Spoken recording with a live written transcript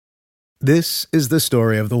This is the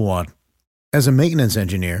story of the one. As a maintenance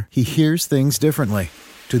engineer, he hears things differently.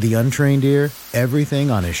 To the untrained ear,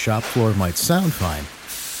 everything on his shop floor might sound fine,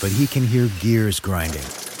 but he can hear gears grinding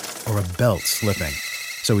or a belt slipping.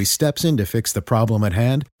 So he steps in to fix the problem at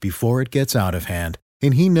hand before it gets out of hand.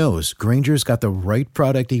 And he knows Grainger's got the right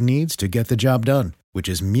product he needs to get the job done, which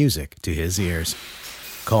is music to his ears.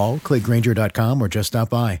 Call, click Grainger.com, or just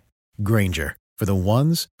stop by. Grainger, for the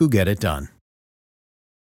ones who get it done.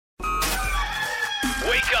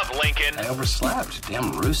 Wake up, Lincoln. I overslept.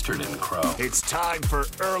 Damn rooster didn't crow. It's time for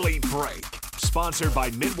Early Break, sponsored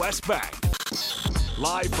by Midwest Bank.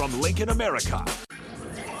 Live from Lincoln, America.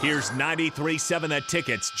 Here's 93.7 The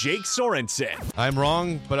Ticket's Jake Sorensen. I'm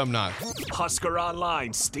wrong, but I'm not. Husker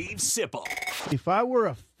Online, Steve Sipple. If I were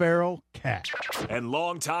a feral cat. And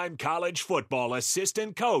longtime college football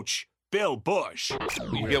assistant coach, Bill Bush.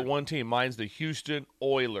 You get one team. Mine's the Houston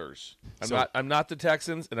Oilers. I'm not the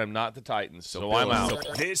Texans, and I'm not the Titans, so I'm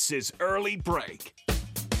out. This is Early Break.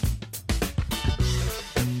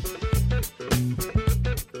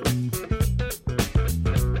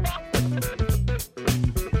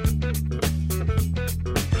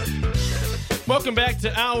 Welcome back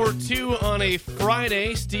to Hour 2 on a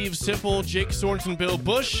Friday. Steve Sipple, Jake Sorensen, Bill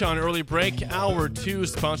Bush on Early Break. Hour 2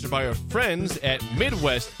 sponsored by our friends at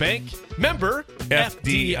Midwest Bank. Member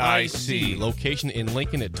FDIC. Location in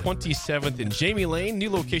Lincoln at 27th and Jamie Lane. New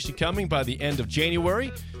location coming by the end of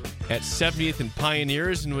January at 70th and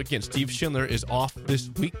Pioneers. And again, Steve Schindler is off this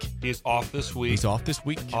week. He is off this week. He's off this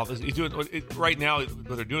week. He's doing right now.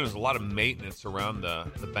 What they're doing is a lot of maintenance around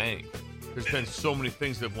the bank. There's been so many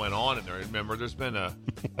things that went on in there. Remember, there's been a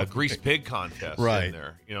grease pig contest in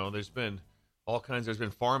there. You know, there's been all kinds. There's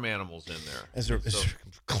been farm animals in there. Is there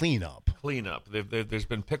cleanup? Cleanup. There's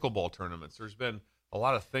been pickleball tournaments. There's been a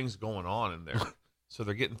lot of things going on in there. So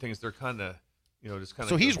they're getting things. They're kind of, just kind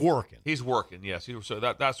of. So he's working. He's working. Yes. So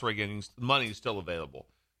that's where again, money is still available.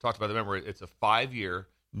 Talked about. Remember, it's a 5-year,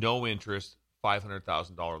 no interest,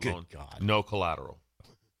 $500,000 loan. God. No collateral.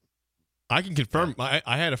 I can confirm. I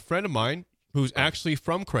had a friend of mine who's actually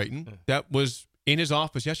from Creighton that was in his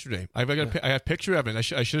office yesterday. I have picture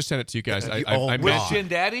evidence. I should have sent it to you guys. With Shin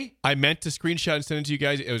Daddy? I meant to screenshot and send it to you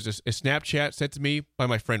guys. It was a Snapchat sent to me by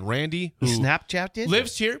my friend Randy, who Snapchat did?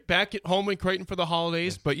 lives here back at home in Creighton for the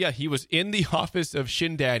holidays. But yeah, he was in the office of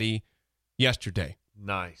Shin Daddy yesterday.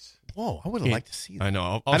 Nice. Whoa, I would have liked to see that. I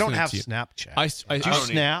know. I don't have Snapchat. Do you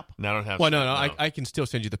snap? No, I don't have. Well, Snap, no. I can still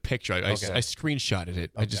send you the picture. I screenshotted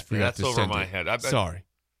it. I just forgot that's to over send my it. head. Sorry.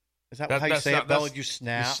 Is that how you say it, Bella? You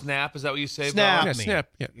snap? You snap? Is that what you say? Snap. Yeah, me. snap.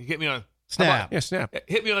 Yeah. You hit me on Snap. Yeah, snap.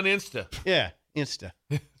 Hit me on Insta. Yeah, Insta.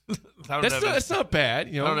 That's not bad.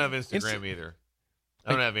 I don't have Instagram either.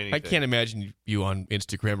 I don't have anything. I can't imagine you on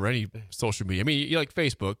Instagram or any social media. I mean, you like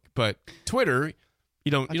Facebook, but Twitter,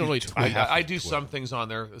 you don't really tweet. I do some things on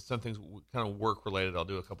there. Some things kind of work related. I'll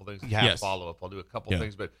do a couple things. Yes. Follow up. I'll do a couple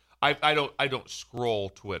things, but I don't scroll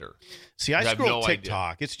Twitter. See, I scroll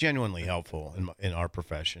TikTok. Idea. It's genuinely helpful in our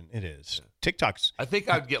profession. It is. TikTok's. I think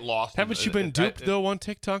I'd get lost. Haven't you been duped though on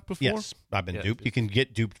TikTok before? Yes, I've been duped. You can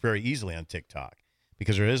get duped very easily on TikTok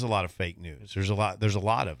because there is a lot of fake news. There's a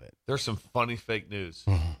lot of it. There's some funny fake news.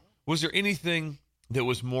 Was there anything that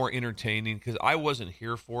was more entertaining? Because I wasn't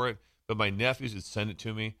here for it, but my nephews had sent it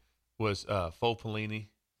to me. Was Faux Pelini.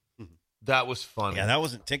 That was funny. Yeah, that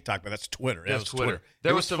wasn't TikTok, but that's Twitter. That was Twitter.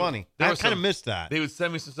 That was funny. I kind of missed that. They would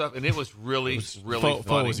send me some stuff, and it was really funny.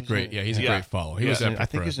 Faux was great. Yeah, he's a great follow. He was. I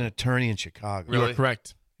think he was an attorney in Chicago. You are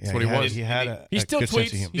correct. That's what he was. He still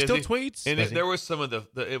tweets. He still tweets. And there was some of the.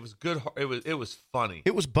 It was good. It was funny.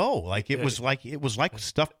 It was Bo. Like it was like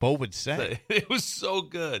stuff Bo would say. It was so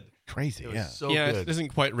good. Crazy. It was so good. It doesn't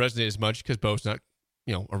quite resonate as much because Bo's not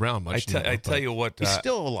around much. I tell you what, he's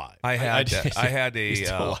still alive. I had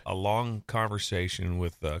a long conversation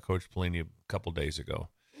with Coach Pelini a couple days ago,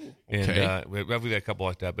 and we've had a couple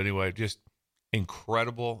like that. But anyway, just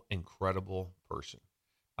incredible person.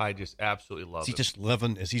 I just absolutely love. Is he just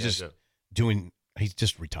living? Is he just doing? He's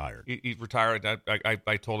just retired. He's retired.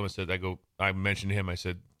 I told him. I mentioned to him. I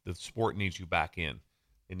said the sport needs you back in.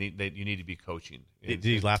 You need to be coaching. Did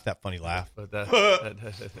he laugh that funny laugh? But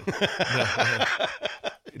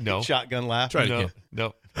no. Shotgun laugh? Try it again.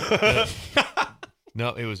 No.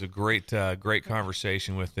 No, it was a great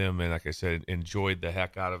conversation with him. And like I said, enjoyed the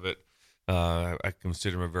heck out of it. I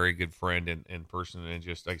consider him a very good friend and person. And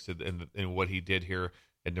just like I said, and what he did here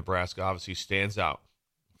in Nebraska obviously stands out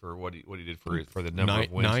for what he did for the number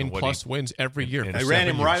of wins. 9+ wins every year. They ran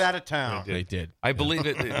him right out of town. They did. I believe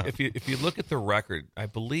it. If you look at the record, I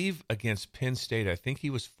believe against Penn State, I think he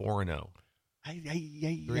was 4-0.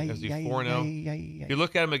 Is he 4-0? You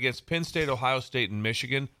look at him against Penn State, Ohio State, and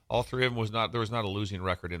Michigan. All three of them there was not a losing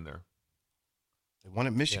record in there. They won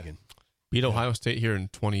at Michigan. Beat Ohio State here in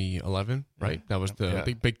 2011, right? That was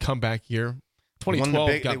the big comeback year.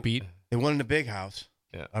 2012 got beat. They won in the Big House.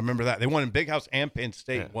 Yeah, I remember that. They won in Big House and Penn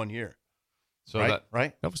State 1 year. So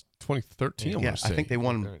right? That was 2013. Yeah, I think they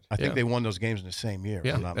won. I think they won those games in the same year.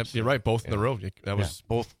 Yeah, you're right. Both in the road. That was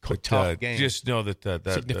both tough games. Just know that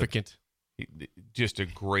significant. Just a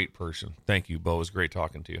great person. Thank you, Bo. It was great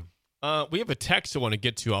talking to you. We have a text I want to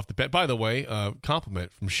get to off the bat. By the way,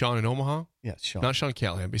 compliment from Sean in Omaha. Yes, Sean. Not Sean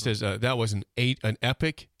Callahan. He says that was an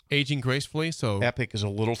epic aging gracefully. So epic is a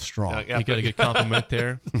little strong. You got a good compliment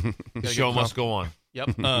there. The show must go on.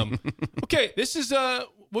 Yep. Okay, this is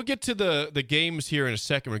we'll get to the games here in a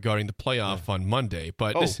second regarding the playoff on Monday.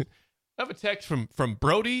 But I have a text from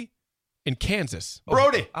Brody in Kansas.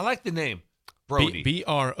 Brody, I like the name. Brody.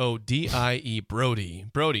 Brodie. Brody.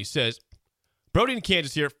 Brody says, Brody in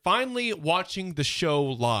Kansas here, finally watching the show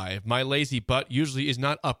live. My lazy butt usually is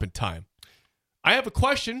not up in time. I have a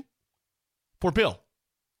question for Bill.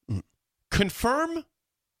 Confirm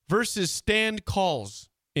versus stand calls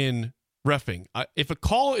in reffing. If a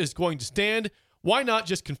call is going to stand, why not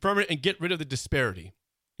just confirm it and get rid of the disparity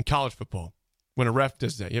in college football when a ref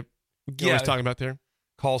does that? You know what I was talking about there?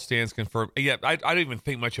 Call stands confirmed. Yeah, I don't even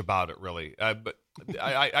think much about it, really. But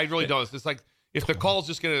I really don't. It's like if the call's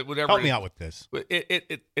just going to whatever. Help me out with this.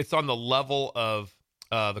 It's on the level of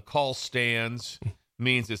the call stands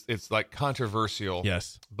means it's like controversial.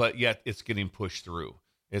 Yes. But yet it's getting pushed through.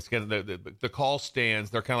 It's getting the call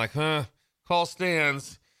stands. They're kind of like, call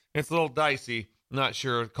stands. It's a little dicey. Not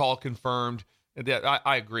sure. Call confirmed.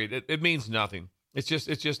 I agree. It means nothing. It's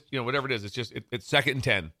just whatever it is. It's just it's 2nd and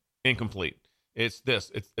 10, incomplete. It's this.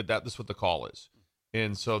 That's what the call is.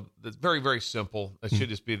 And so it's very, very simple. It should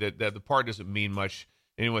just be that the part doesn't mean much.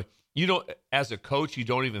 Anyway, as a coach, you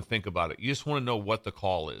don't even think about it. You just want to know what the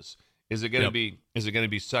call is. Is it going to be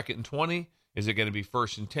 2nd and 20? Is it going to be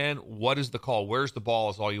 1st and 10? What is the call? Where's the ball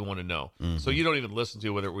is all you want to know. Mm-hmm. So you don't even listen to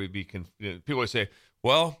whether it would be people always say,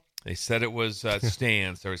 well, they said it was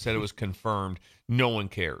stands or said it was confirmed. No one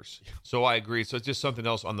cares. So I agree. So it's just something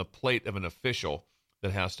else on the plate of an official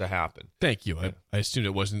that has to happen. Thank you. Yeah. I assumed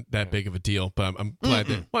it wasn't that big of a deal, but I'm glad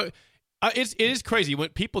that. Well, it is crazy when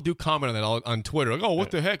people do comment on that on Twitter. Like,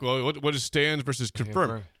 what the heck? Well, what is stands versus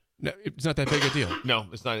confirmed? No, it's not that big a deal. No,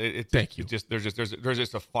 it's not. Thank you. There's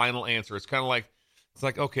just a final answer. It's kind of like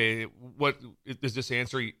okay, what is this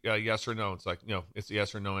answer? Yes or no? It's like it's a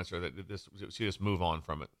yes or no answer. Just move on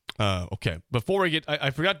from it. Okay. Before we get,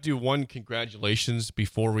 I forgot to do one congratulations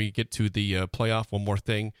before we get to the playoff. One more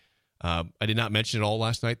thing. I did not mention it all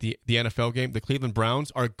last night. The NFL game. The Cleveland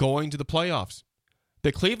Browns are going to the playoffs.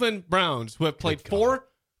 The Cleveland Browns, who have played 4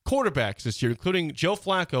 quarterbacks this year, including Joe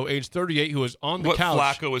Flacco, age 38, who is on the couch.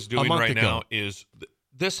 What Flacco is doing right now is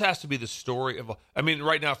this has to be the story of. I mean,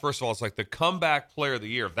 right now, first of all, it's like the comeback player of the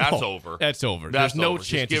year. That's over. That's over. There's no over.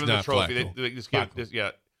 chance. Just give him the trophy. Flacco. They just give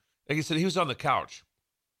like you said, he was on the couch.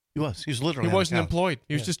 He was. He was literally. He wasn't employed.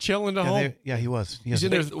 He was just chilling at home. He was. He's in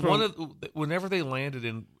there. Whenever they landed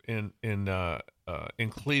in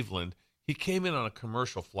Cleveland, he came in on a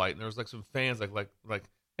commercial flight, and there was like some fans like,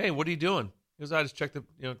 hey, what are you doing? He goes, I just check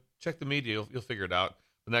the media. You'll figure it out.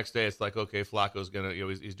 The next day, it's like, okay, Flacco's gonna,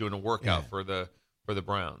 he's doing a workout for the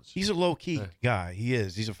Browns. He's a low key guy. He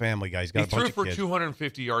is. He's a family guy. He's got a bunch of kids. He threw for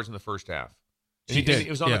 250 yards in the first half. He did. It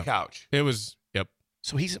was on the couch. It was. Yep.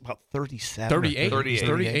 So he's about 37.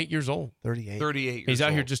 38 years old. 38. He's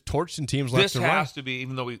out here just torching teams left and right. This has to be,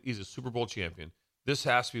 even though he's a Super Bowl champion, this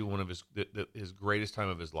has to be one of his greatest time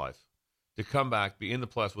of his life. To come back, be in the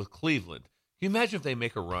playoffs with Cleveland. Can you imagine if they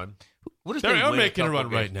make a run? What if they are making a run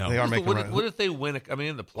right now? They are making a run. What if they win?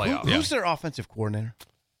 In the playoffs. Who's their offensive coordinator?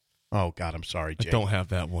 Oh God, I'm sorry, Jay. I don't have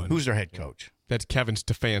that one. Who's their head coach? That's Kevin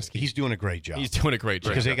Stefanski. He's doing a great job.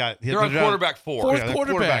 Because they're on quarterback 4.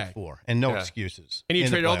 Quarterback 4, and no excuses. And you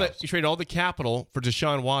traded all the capital for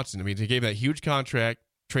Deshaun Watson. I mean, they gave that huge contract,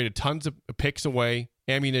 traded tons of picks away,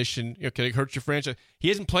 ammunition. Can it hurt your franchise? He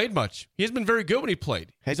hasn't played much. He hasn't been very good when he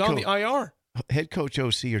played. He's on the IR. Head coach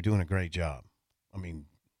OC are doing a great job. I mean,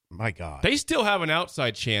 my God. They still have an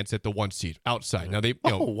outside chance at the 1 seed. Outside. Now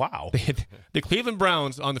wow. The Cleveland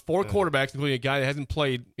Browns on the 4 quarterbacks, including a guy that hasn't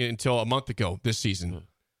played until a month ago this season,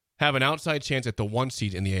 have an outside chance at the 1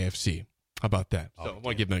 seed in the AFC. How about that? So I want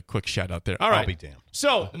to give them a quick shout out there. All right. I'll be damned.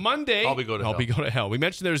 So Monday, I'll be go to hell. We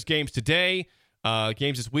mentioned there's games today,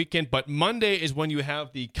 games this weekend, but Monday is when you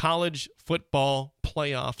have the college football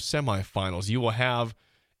playoff semifinals. You will have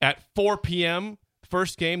at 4 p.m.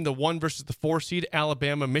 first game, the 1 versus the 4 seed,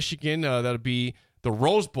 Alabama, Michigan. That'll be The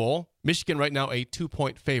Rose Bowl, Michigan right now a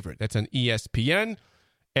 2-point favorite. That's on ESPN.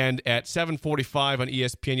 And at 7:45 on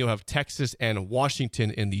ESPN, you'll have Texas and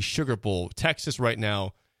Washington in the Sugar Bowl. Texas right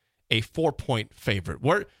now a 4-point favorite.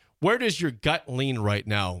 Where does your gut lean right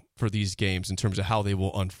now for these games in terms of how they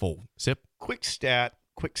will unfold? Sip? Quick stat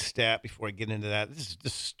before I get into that. This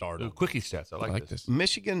is stardom. Quickie stats. I like this.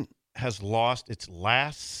 Michigan has lost its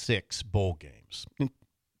last 6 bowl games.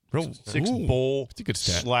 Six Ooh, bowl that's a good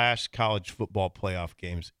stat. / college football playoff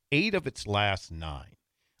games. 8 of its last 9.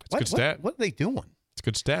 That's a good stat. What are they doing? It's a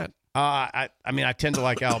good stat. I tend to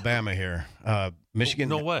like Alabama here. Michigan.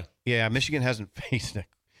 No way. Yeah, Michigan hasn't faced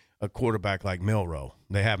a quarterback like Milroe.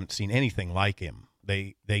 They haven't seen anything like him.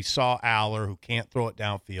 They saw Aller, who can't throw it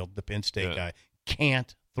downfield. The Penn State guy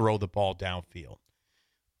can't throw the ball downfield.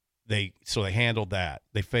 So they handled that.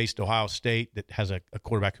 They faced Ohio State that has a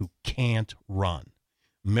quarterback who can't run.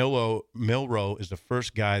 Milroe is the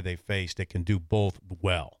first guy they faced that can do both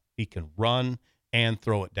well. He can run and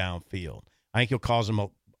throw it downfield. I think he'll cause them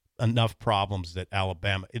enough problems that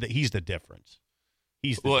Alabama. He's the difference.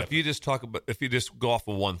 If you just go off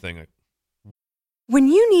of one thing. When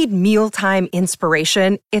you need mealtime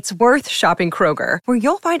inspiration, it's worth shopping Kroger, where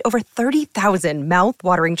you'll find over 30,000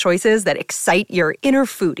 mouth-watering choices that excite your inner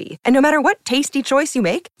foodie. And no matter what tasty choice you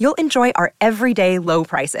make, you'll enjoy our everyday low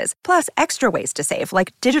prices, plus extra ways to save,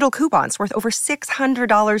 like digital coupons worth over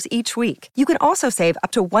 $600 each week. You can also save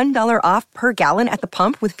up to $1 off per gallon at the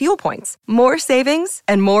pump with fuel points. More savings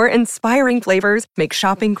and more inspiring flavors make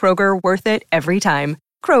shopping Kroger worth it every time.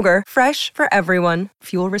 Kroger, fresh for everyone.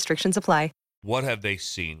 Fuel restrictions apply. What have they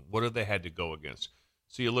seen? What have they had to go against?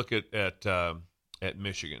 So you look at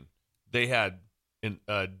Michigan. They had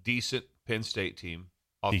a decent Penn State team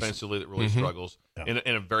offensively that really struggles, and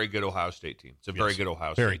a very good Ohio State team. It's a very good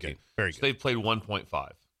Ohio State team. Very good. So they've played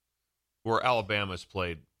 1.5, where Alabama's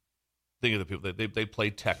played. Think of the people they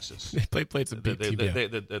played Texas. They played some big team.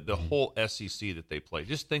 The whole SEC that they played.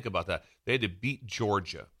 Just think about that. They had to beat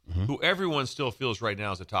Georgia, who everyone still feels right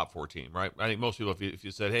now is a top 4 team, right? I think most people, if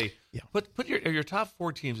you said, hey, put your top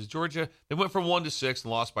 4 teams is Georgia. They went from 1 to 6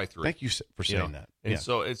 and lost by 3. Thank you for saying that. And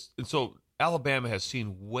so Alabama has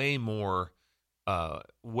seen way more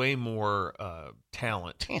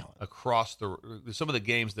talent across some of the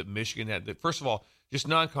games that Michigan had. That first of all, just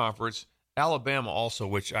non-conference. Alabama also,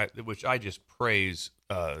 which I just praise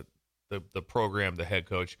the program, the head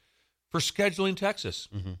coach, for scheduling Texas,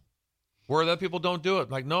 where other people don't do it.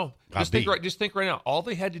 Like, no, just think right now. All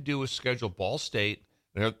they had to do was schedule Ball State,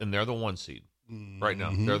 and they're the 1 seed right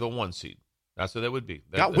now. They're the 1 seed. That's what they would be.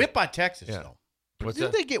 Got whipped by Texas, though.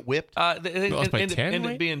 Didn't they get whipped? Ended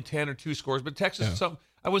up being 10 or 2 scores, but Texas, I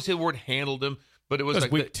wouldn't say the word handled them, but it was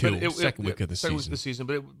like week 2, second week of the season.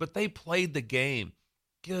 But they played the game.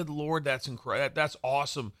 Good Lord, that's incredible. That's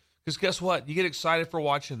awesome. Because guess what? You get excited for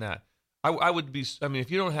watching that. I would be. I mean,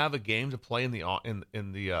 if you don't have a game to play in the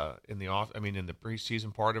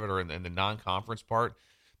preseason part of it or in the non-conference part,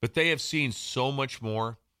 but they have seen so much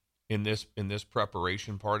more in this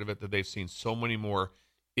preparation part of it, that they've seen so many more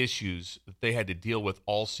issues that they had to deal with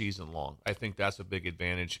all season long. I think that's a big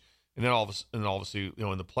advantage. And then obviously, in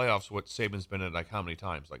the playoffs, what Saban's been at, like, how many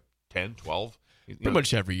times? Like 10, 12? Pretty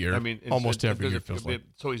much every year. I mean, almost every year feels like.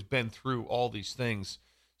 So he's been through all these things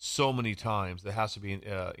so many times. There has to be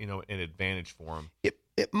an advantage for him.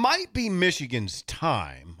 It might be Michigan's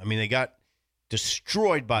time. I mean, they got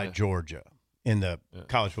destroyed by Georgia in the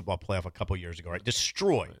college football playoff a couple years ago, right?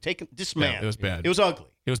 Destroyed, dismantled. Yeah, it was bad. It was ugly.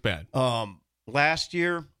 It was bad. Last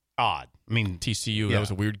year, odd. I mean, TCU, that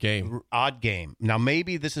was a weird game. Odd game. Now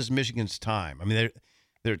maybe this is Michigan's time. I mean,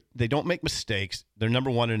 they don't make mistakes. They're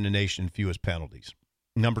number 1 in the nation in fewest penalties.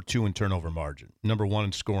 Number 2 in turnover margin. Number 1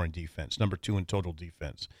 in scoring defense. Number 2 in total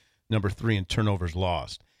defense. Number 3 in turnovers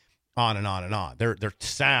lost. On and on and on. They're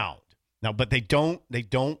sound now, but they don't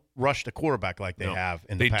rush the quarterback like they have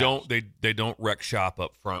in the past. They don't wreck shop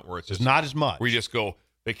up front where it's just not as much. We just go.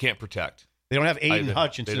 They can't protect. They don't have Aiden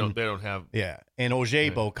Hutchinson. They don't have and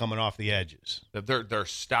Ojabo coming off the edges. They're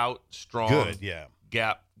stout, strong, good,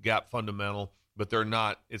 gap fundamental. But they're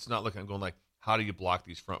not. It's not looking going like, how do you block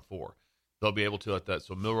these front 4? They'll be able to let that.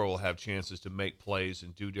 So Milroe will have chances to make plays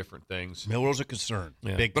and do different things. Milroe's a concern.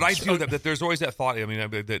 Yeah. Big but concern. I do that there's always that thought. I mean,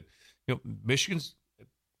 that Michigan's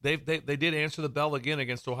they did answer the bell again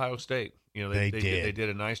against Ohio State. They did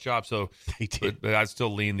a nice job. So they did. But I'd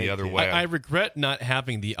still lean the other way. I regret not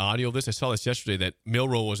having the audio of this. I saw this yesterday that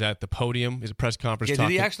Milroe was at the podium. His press conference. Did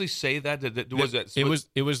he actually say that? Was that? It was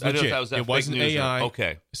legit. It wasn't AI.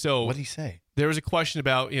 Okay. So what did he say? There was a question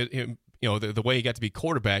about him, the way he got to be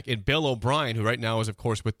quarterback. And Bill O'Brien, who right now is, of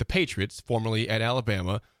course, with the Patriots, formerly at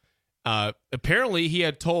Alabama, Apparently, he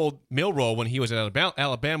had told Milroe when he was at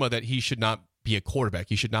Alabama that he should not be a quarterback.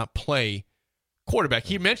 He should not play quarterback.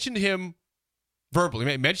 He mentioned him verbally.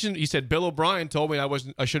 He said, Bill O'Brien told me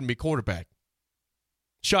I shouldn't be quarterback.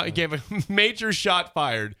 He gave a major shot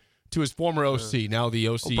fired to his former OC, now the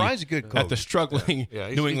OC O'Brien's a good coach. at the struggling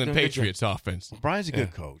New England Patriots offense. O'Brien's a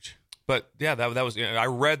good coach. But yeah, that was. I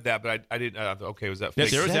read that, but I didn't. Okay, was that? Yeah,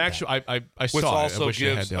 fake? there was actually. I saw. Which also I wish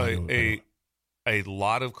gives I had a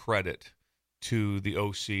lot of credit to the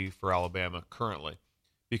OC for Alabama currently,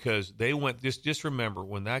 because they went. Just remember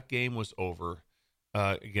when that game was over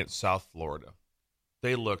against South Florida,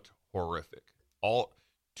 they looked horrific. All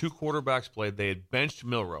two quarterbacks played. They had benched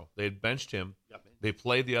Milroe. They had benched him. Yep. They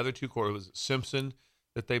played the other two quarterbacks. It was Simpson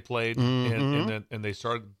that they played, and they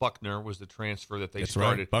started. Buckner was the transfer that they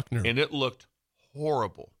started. Right, Buckner. And it looked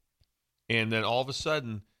horrible. And then all of a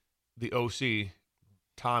sudden, the OC,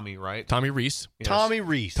 Tommy, right? Tommy Rees. Yes. Tommy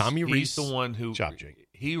Rees. He's the one who Jake.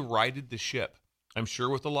 He righted the ship. I'm sure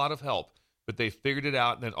with a lot of help, but they figured it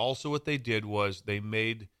out. And then also what they did was they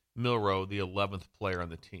made Milroe the 11th player on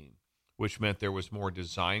the team, which meant there was more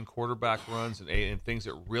design quarterback runs and things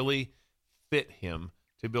that really fit him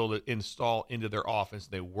to be able to install into their offense.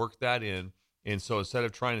 They worked that in. And so instead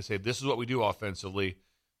of trying to say, this is what we do offensively,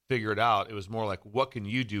 figure it out, it was more like, what can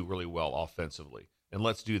you do really well offensively? And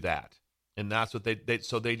let's do that. And that's what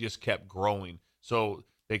they just kept growing. So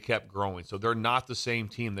they kept growing. So they're not the same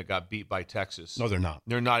team that got beat by Texas. No, they're not.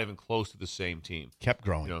 They're not even close to the same team. Kept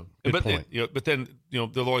growing. Good point. But then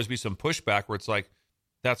there'll always be some pushback where it's like,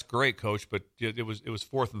 that's great, coach, but it was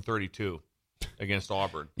 4th and 32 against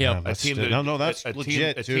Auburn. Yeah, that's legit.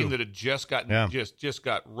 too. A team that had just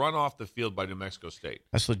got run off the field by New Mexico State.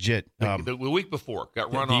 That's legit. The week before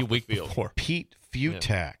got run off the field. Before. Pete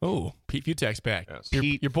Futak. Oh, Pete Futak's back. Yes.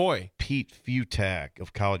 Your boy. Pete Futak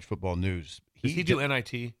of College Football News. Does he do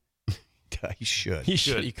NIT? He should. He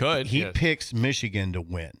should. He could. He picks Michigan to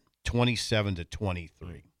win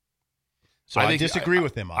 27-23. So I disagree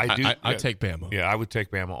with him. I take Bama. Yeah, I would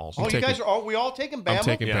take Bama also. Oh, you guys are we all taking Bama? I'm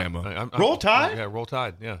taking Bama. Roll Tide? Yeah, Roll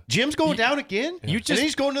Tide, yeah. Jim's going down again? You and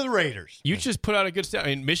he's going to the Raiders. You just put out a good stat. I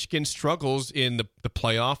mean, Michigan struggles in the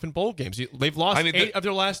playoff and bowl games. They've lost 8 of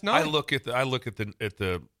their last 9. I look at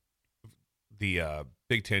the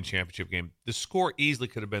Big Ten championship game. The score easily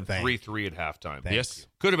could have been 3-3 at halftime. Yes.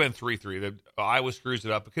 Could have been 3-3. Iowa screws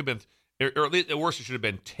it up. It could have been, or at least at worst, it should have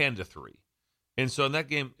been 10-3. And so in that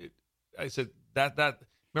game, I said that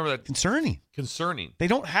remember that concerning. They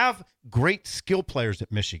don't have great skill players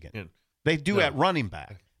at Michigan. Yeah. They do at running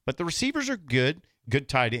back, but the receivers are good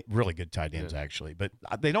tight end, really good tight ends actually. But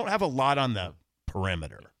they don't have a lot on the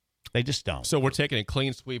perimeter. They just don't. So we're taking a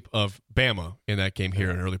clean sweep of Bama in that game here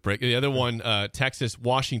in an early break. The other one, Texas,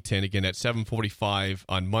 Washington, again at 7:45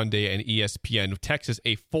 on Monday and ESPN. Texas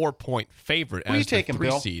a 4-point favorite as the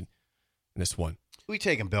 3 seed in this one. Who are you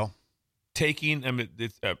taking, Bill?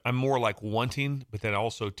 I'm more like wanting, but then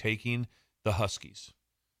also taking the Huskies.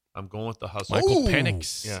 I'm going with the Huskies. Michael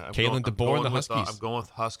Penix, Kalen DeBoer, and the Huskies. I'm going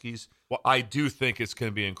with Huskies. Well, I do think it's going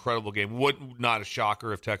to be an incredible game. Not a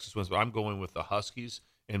shocker if Texas wins, but I'm going with the Huskies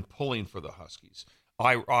and pulling for the Huskies.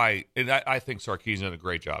 I think Sarkisian did a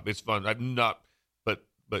great job. It's fun. I'm not, but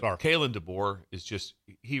Kalen DeBoer is just,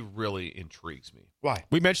 he really intrigues me. Why?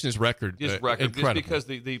 We mentioned his record. Incredible. Just because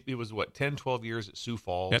it was 10, 12 years at Sioux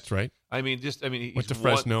Falls. That's right. He's went to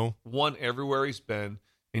Fresno. Won everywhere he's been,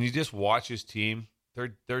 and you just watch his team.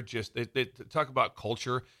 They're just they talk about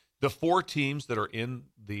culture. The 4 teams that are in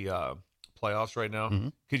the playoffs right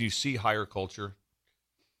now, could you see higher culture?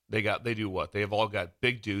 They do what? They have all got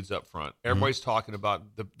big dudes up front. Everybody's talking about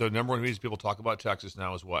the number one reason people talk about Texas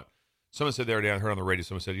now is what? Someone said the other day, I heard on the radio,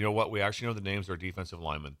 someone said, you know what? We actually know the names of our defensive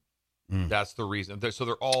linemen. That's the reason. So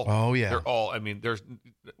they're all. Oh yeah. They're all. There's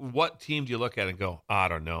what team do you look at and go? I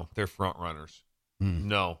don't know. They're front runners.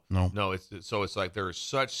 No. It's like there is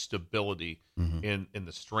such stability in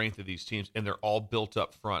the strength of these teams, and they're all built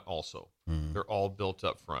up front. Also, they're all built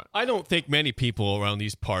up front. I don't think many people around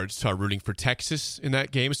these parts are rooting for Texas in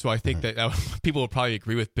that game, so I think that people will probably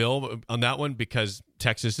agree with Bill on that one because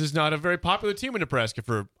Texas is not a very popular team in Nebraska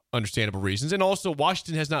for understandable reasons, and also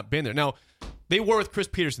Washington has not been there. Now, they were with Chris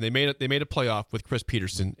Peterson. They made a playoff with Chris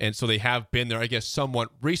Peterson, and so they have been there, I guess, somewhat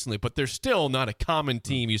recently. But they're still not a common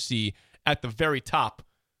team you see at the very top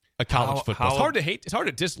of college football. It's hard to hate. It's hard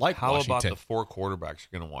to dislike Washington. How about the 4 quarterbacks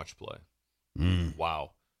you're going to watch play?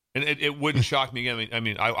 Wow. And it wouldn't shock me.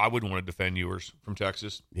 I wouldn't want to defend Ewers from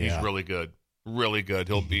Texas. Yeah. He's really good. Really good.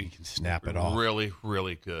 He can snap it off. Really,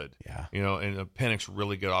 really good. Yeah. And Penix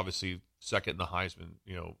really good. Obviously, second in the Heisman,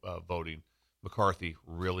 voting. McCarthy,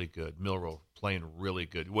 really good. Milroe playing really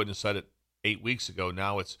good. You wouldn't have said it 8 weeks ago.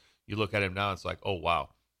 Now it's you look at him now, it's like, oh wow.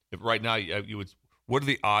 If right now you would. What are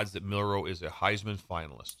the odds that Milroe is a Heisman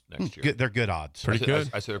finalist next year? They're good odds. Pretty good.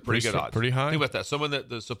 I said they're pretty good odds. Pretty high. Think about that. Someone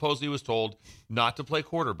that supposedly was told not to play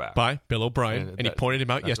quarterback by Bill O'Brien, and he pointed him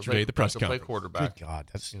out yesterday at the press conference. Play quarterback. Good God,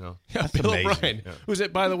 that's that's Bill amazing. O'Brien, who's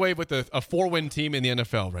by the way with a 4-win team in the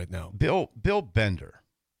NFL right now. Bill Bender.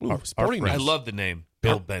 Sporting News. I love the name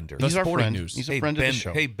Bill Bender. He's our friend. News. He's a friend of the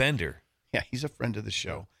show. Hey Bender. Yeah, he's a friend of the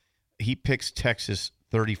show. He picks Texas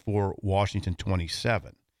 34, Washington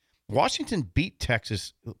 27. Washington beat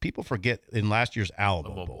Texas. People forget in last year's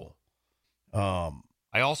Alamo Bowl.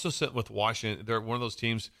 I also sit with Washington. They're one of those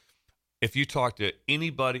teams. If you talk to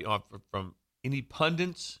anybody from any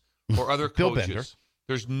pundits or other coaches,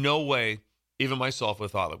 there's no way. Even myself would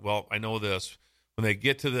have thought, like, well, I know this. When they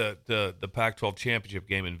get to the Pac-12 championship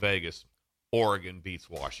game in Vegas, Oregon beats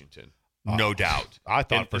Washington, no doubt. I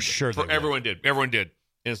thought for sure. Everyone did. Everyone did.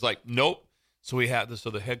 And it's like, nope. So we have this. So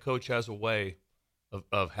the head coach has a way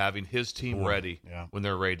of having his team ready when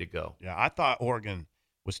they're ready to go. Yeah, I thought Oregon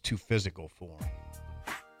was too physical for him.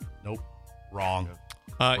 Nope, wrong.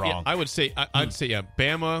 Wrong. Yeah, I would say, I'd say,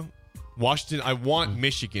 Bama, Washington. I want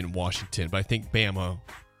Michigan, Washington, but I think Bama,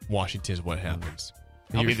 Washington is what happens.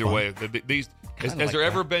 Either way, has there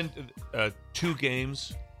ever been 2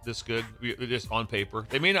 games this good, just on paper?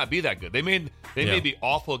 They may not be that good. They may be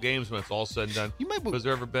awful games when it's all said and done. Has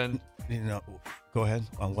there ever been? Go ahead.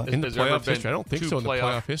 On what? In the playoff history, I don't think so. In the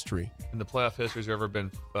playoff history, in the playoff history, has there ever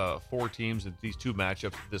been 4 teams in these 2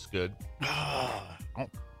 matchups this good?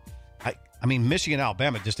 I mean, Michigan,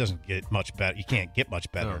 Alabama just doesn't get much better. You can't get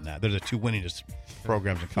much better than that. They're the 2 winningest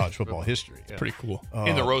programs in college football history. Yeah. Pretty cool.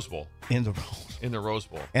 In the Rose Bowl. In the Rose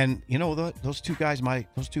Bowl. And those 2 guys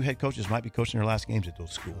those 2 head coaches might be coaching their last games at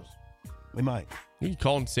those schools. We might. Are you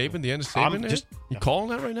calling Saban the end of Saban? You calling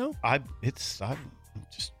that right now?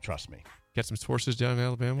 Just trust me. Get some sources down in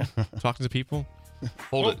Alabama. Talking to people.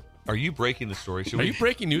 Hold it. Are you breaking the story? Are you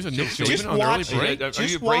breaking news on Nick Saban on watch the early break? Are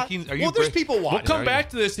you breaking? There's people watching. We'll come back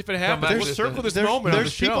to this if it happens. We'll circle this moment on the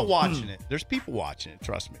show. There's people watching it. There's people watching it.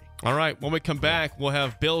 Trust me. All right. When we come back, we'll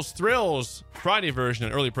have Bill's Thrills Friday version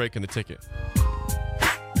and early break in the ticket.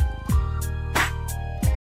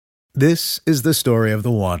 This is the story of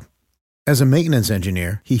the one. As a maintenance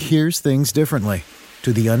engineer, he hears things differently.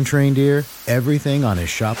 To the untrained ear, everything on his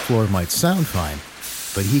shop floor might sound fine,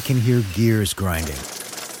 but he can hear gears grinding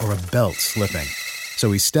or a belt slipping.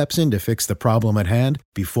 So he steps in to fix the problem at hand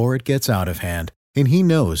before it gets out of hand. And he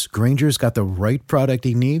knows Grainger's got the right product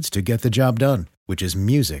he needs to get the job done, which is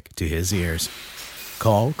music to his ears.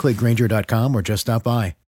 Call, click Grainger.com, or just stop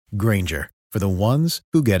by. Grainger, for the ones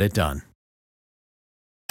who get it done.